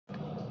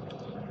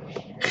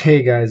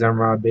Hey guys, I'm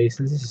Rob Bass,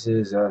 and this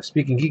is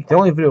Speaking Geek, the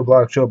only video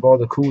blog show about all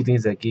the cool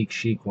things that geek,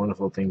 chic,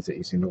 wonderful things that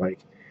you seem to like.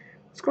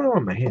 What's going on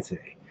with my hand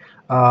today?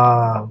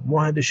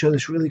 Wanted to show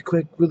this really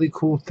quick, really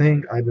cool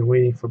thing I've been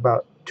waiting for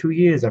about 2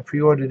 years. I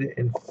pre-ordered it,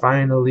 and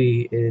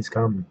finally it is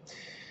come.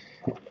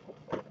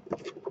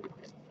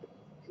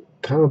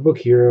 Comic book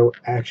hero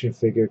action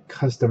figure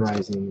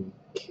customizing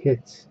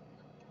kit.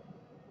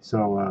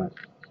 So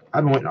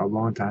I've been waiting a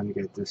long time to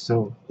get this.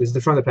 So this is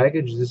the front of the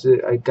package. This is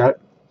I got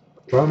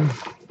from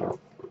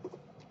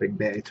Big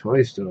Bag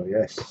Toy Store.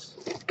 Yes,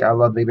 gotta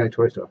love Big Bag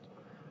Toy Store.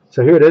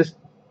 So here it is,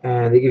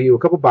 and they give you a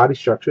couple body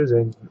structures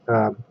and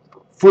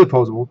fully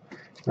posable.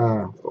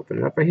 Open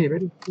it up right here.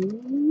 Ready?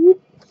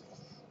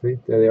 See,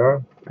 there they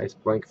are. Nice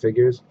blank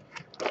figures.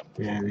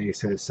 And then you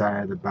set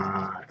aside the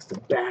box, the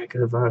back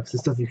of the box, the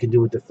stuff you can do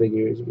with the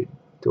figures. You can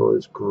do all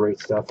this great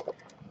stuff.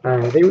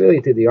 They really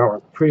did the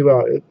artwork pretty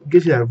well. It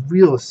gives you that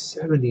real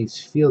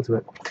 70s feel to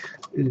it.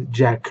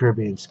 Jack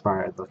Kirby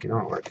inspired looking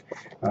artwork.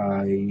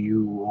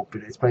 You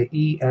open it. It's by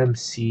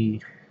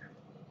EMCE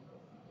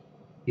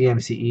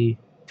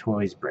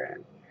Toys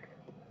brand.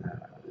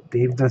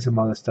 They've done some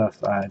other stuff.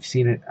 I've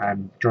seen it.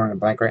 I'm drawing a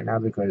blank right now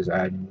because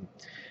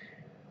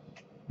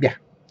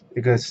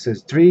because it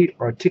says 3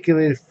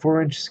 articulated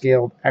 4-inch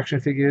scaled action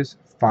figures,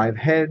 5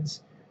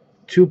 heads,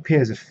 2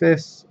 pairs of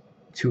fists,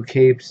 2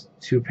 capes,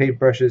 2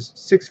 paintbrushes,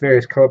 6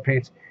 various color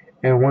paints,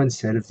 and 1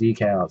 set of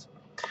decals.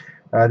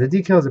 The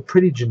decals are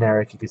pretty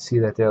generic. You can see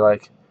that they're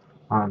like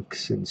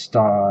onks and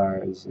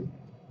stars and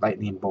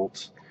lightning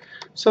bolts.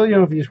 So, you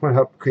know, if you just want to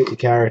help create the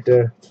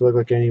character to look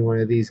like any one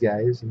of these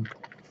guys, and,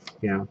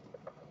 you know,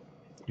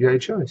 you got your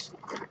choice.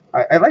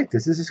 I like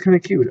this. This is kind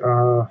of cute.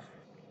 I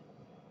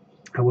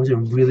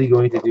wasn't really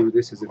going to do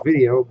this as a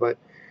video, but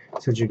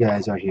since you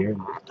guys are here,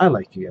 I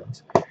like you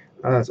guys.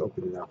 Let's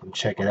open it up and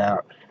check it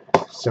out.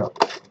 So,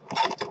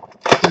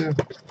 it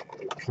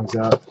comes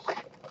out,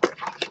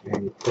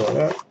 and you pull it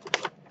up.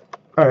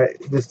 Alright,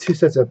 there's 2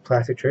 sets of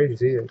plastic trays. You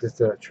see,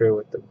 just a tray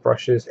with the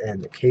brushes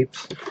and the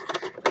capes.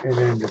 And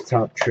then the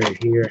top tray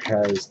here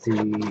has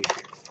the...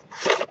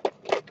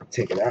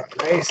 Take it out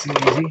nice and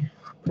easy.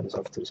 Put this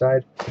off to the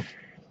side.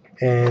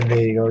 And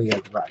there you go, you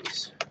have the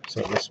bodies. So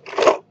this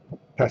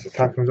plastic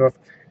top comes off.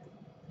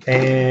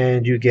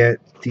 And you get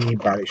the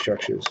body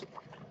structures.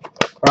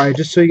 Alright,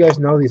 just so you guys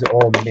know, these are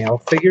all male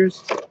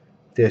figures.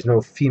 There's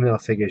no female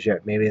figures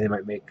yet. Maybe they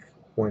might make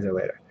ones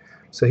later.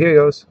 So here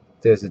goes.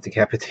 There's a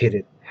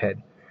decapitated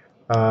head.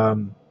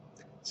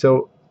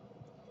 So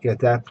at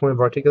that point of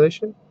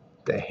articulation,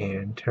 the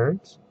hand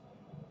turns,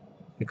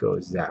 it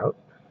goes out,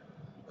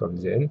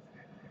 comes in.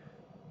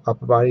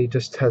 Upper body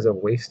just has a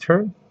waist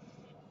turn.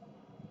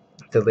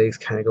 The legs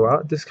kind of go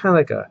out. This is kind of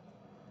like a,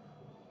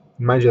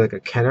 reminds you like a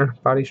Kenner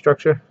body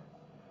structure.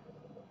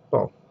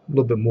 Well, a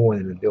little bit more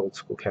than the old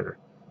school Kenner.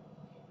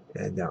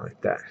 And down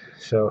like that.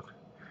 So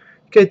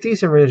get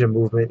decent range of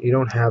movement. You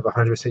don't have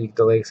 100%.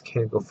 The legs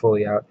can't go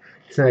fully out.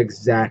 It's not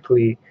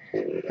exactly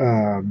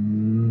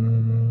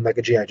like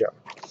a G.I. Joe.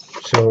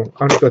 So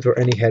I'm going to go through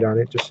any head on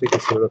it just so you can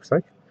see what it looks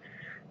like.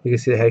 You can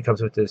see the head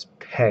comes with this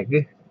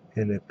peg,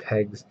 and it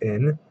pegs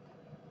in.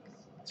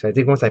 So I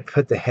think once I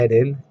put the head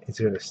in, it's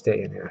going to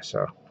stay in there.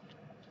 So,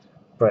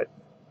 but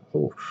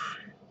oof.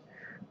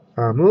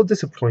 I'm a little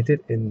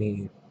disappointed in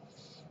the,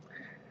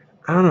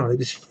 I don't know, it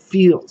just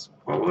feels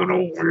a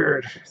little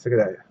weird. Look at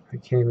that. I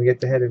can't even get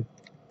the head in.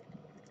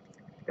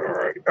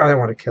 Alright, I don't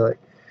want to kill it.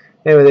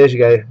 Anyway, there's you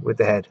guy with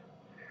the head.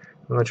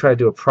 I'm going to try to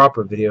do a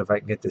proper video if I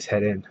can get this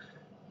head in.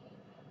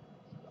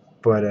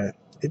 But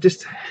it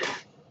just...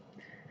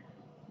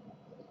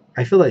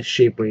 I feel like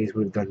Shapeways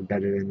would have done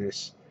better than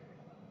this.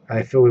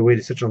 I feel we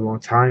waited such a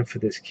long time for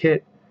this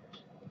kit.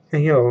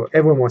 And, you know,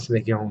 everyone wants to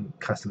make your own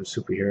custom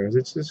superheroes.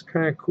 It's just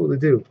kind of cool to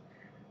do.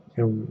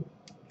 And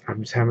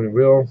I'm just having a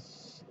real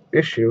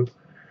issue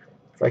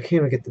if I can't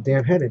even get the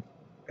damn head in.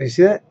 You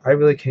see that? I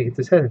really can't get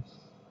this head in.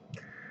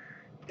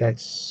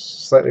 That's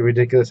slightly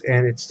ridiculous,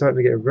 and it's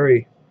starting to get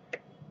very...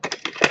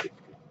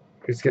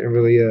 It's getting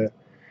really,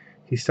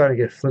 he's starting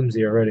to get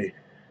flimsy already.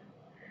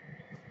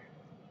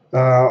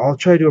 I'll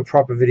try to do a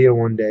proper video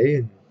one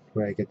day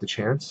when I get the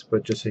chance,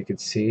 but just so you can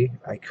see,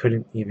 I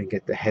couldn't even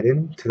get the head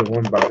in to the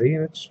one body.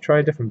 Let's try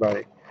a different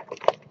body.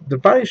 The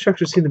body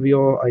structures seem to be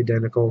all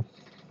identical.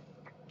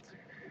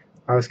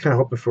 I was kind of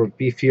hoping for a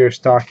beefier,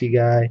 stocky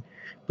guy,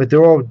 but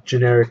they're all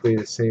generically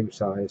the same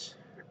size,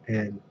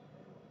 and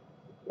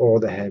all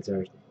the heads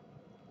are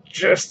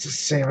just the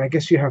same. I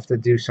guess you have to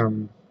do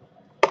some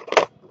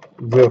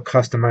real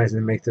customizing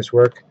to make this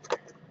work,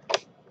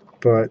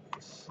 but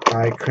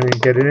I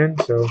couldn't get it in,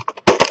 so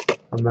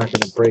I'm not going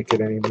to break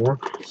it anymore.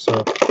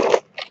 So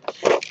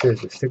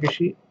there's a sticker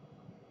sheet.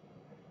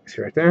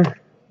 See right there.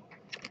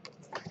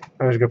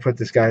 I'm just going to put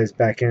this guy's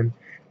back in.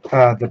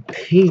 The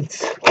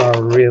paints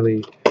are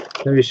really,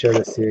 let me show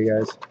this to you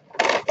guys.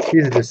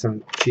 These are just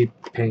some cheap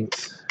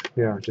paints,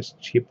 you know, just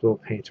cheap little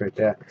paints right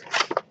there.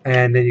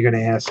 And then you're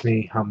going to ask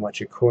me how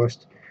much it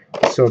cost.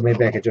 So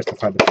maybe I could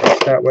justify the price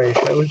that way.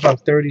 It was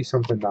about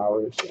 $30-something.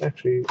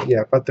 Actually,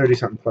 yeah, about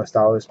 $30-something plus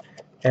dollars.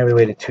 And we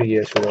waited 2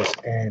 years for this.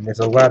 And there's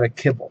a lot of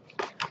kibble.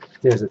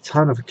 there's a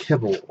ton of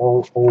kibble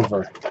all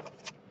over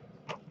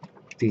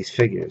these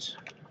figures.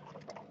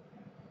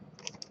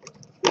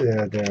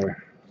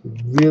 They're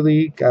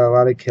really got a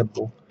lot of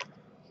kibble,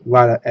 a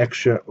lot of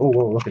extra. Oh,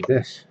 whoa, look at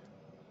this.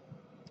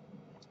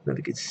 If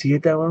you can see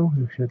it that well,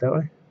 show it that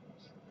way.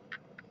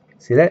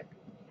 See that?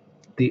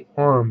 The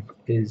arm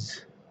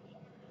is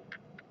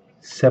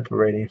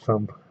separating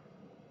from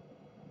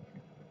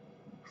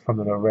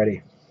it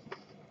already,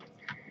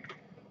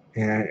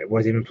 and it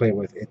wasn't even played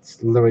with.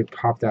 It's literally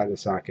popped out of the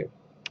socket.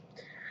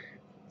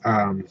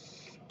 I'm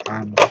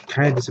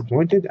kind of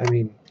disappointed. I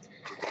mean,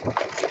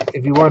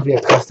 if you want to be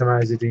a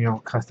customizer, do your own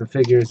custom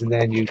figures, and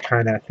then you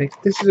kind of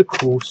think this is a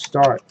cool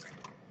start.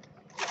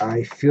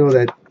 I feel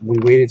that we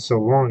waited so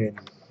long, and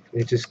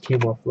it just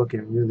came off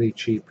looking really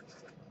cheap.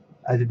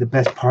 I think the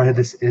best part of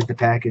this is the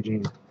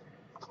packaging,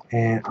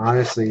 and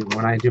honestly,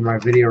 when I do my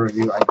video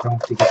review, I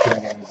don't think it's going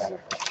to get any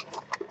better.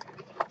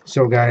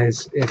 So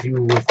guys, if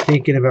you were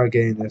thinking about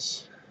getting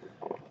this,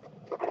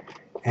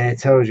 and it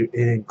tells you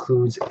it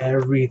includes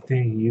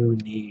everything you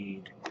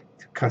need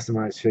to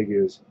customize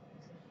figures,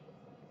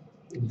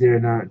 they're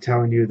not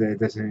telling you that it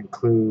doesn't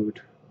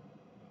include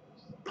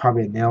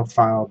probably a nail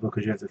file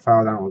because you have to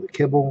file down all the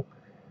kibble,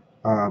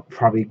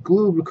 probably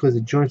glue because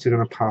the joints are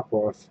going to pop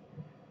off.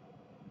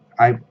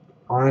 I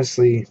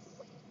honestly,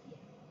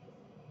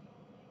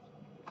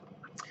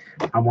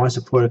 I want to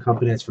support a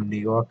company that's from New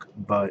York,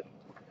 but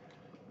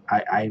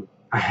I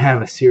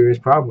have a serious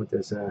problem with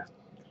this.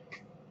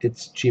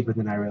 It's cheaper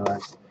than I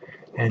realized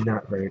and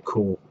not very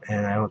cool,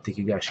 and I don't think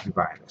you guys should be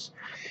buying this.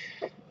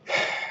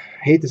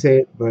 Hate to say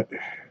it, but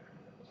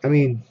I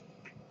mean,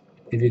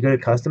 if you're good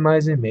at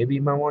customizing, maybe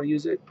you might want to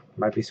use it.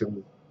 Might be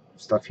some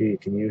stuff here you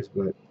can use,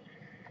 but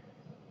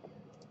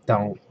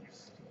don't.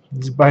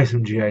 Just buy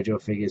some G.I. Joe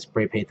figures,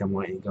 spray paint them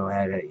white, and go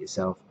at it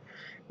yourself.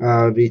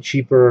 It'll be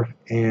cheaper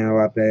and a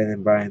lot better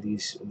than buying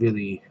these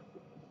really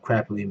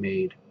crappily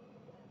made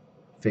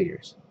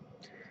figures.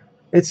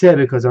 It's sad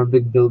because I'm a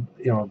big build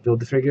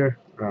a figure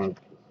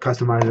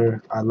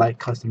customizer. I like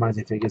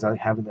customizing figures. I like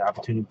having the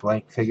opportunity to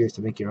blank figures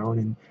to make your own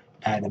and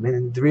add them in.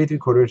 And 3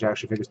 3/4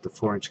 action figures to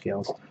 4-inch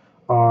scales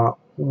are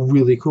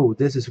really cool.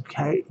 This is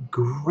a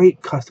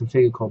great custom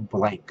figure called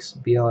Blanks,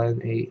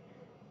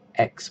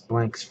 BLNAX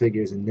Blanks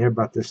figures, and they're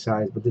about this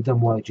size, but they're done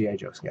more like G.I.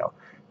 Joe scale.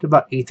 They're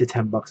about $8 to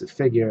 $10 a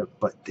figure,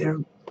 but they're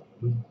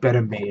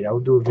better made. I'll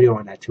do a video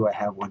on that too. I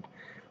have one.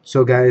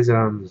 So guys,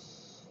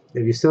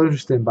 if you're still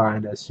interested in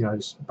buying this,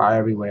 just buy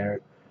everywhere.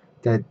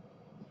 That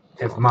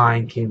if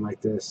mine came like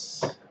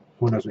this,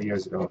 who knows what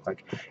years ago looked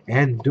like.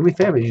 And do me a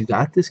favor, you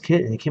got this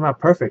kit and it came out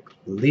perfect.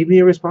 Leave me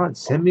a response,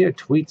 send me a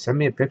tweet, send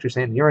me a picture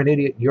saying you're an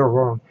idiot, you're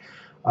wrong.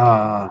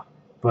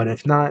 But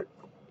if not,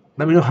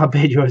 let me know how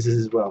bad yours is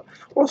as well.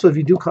 Also, if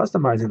you do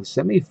customizing,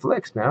 send me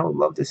flicks, man. I would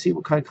love to see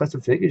what kind of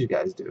custom figures you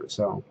guys do.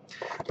 So,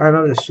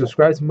 remember to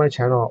subscribe to my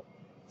channel,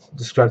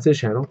 subscribe to the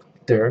channel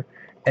there,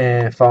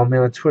 and follow me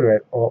on Twitter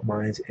at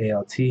altminds,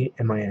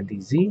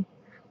 ALTMINDZ.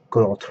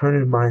 Go to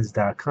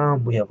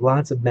alternativeminds.com. We have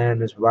lots of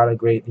banners, a lot of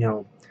great,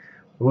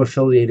 we're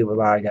affiliated with a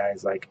lot of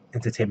guys like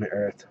Entertainment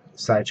Earth,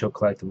 Sideshow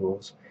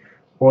Collectibles,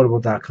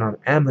 Audible.com,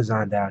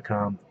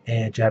 Amazon.com,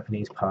 and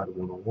Japanese Pod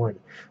 101.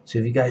 So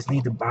if you guys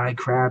need to buy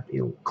crap,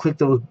 click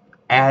those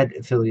ad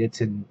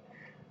affiliates and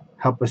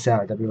help us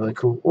out. That'd be really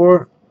cool.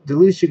 Or the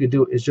least you could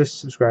do is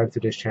just subscribe to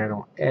this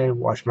channel and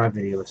watch my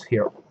videos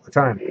here all the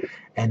time.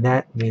 And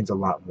that means a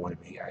lot more to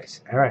me,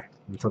 guys. Alright,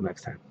 until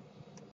next time.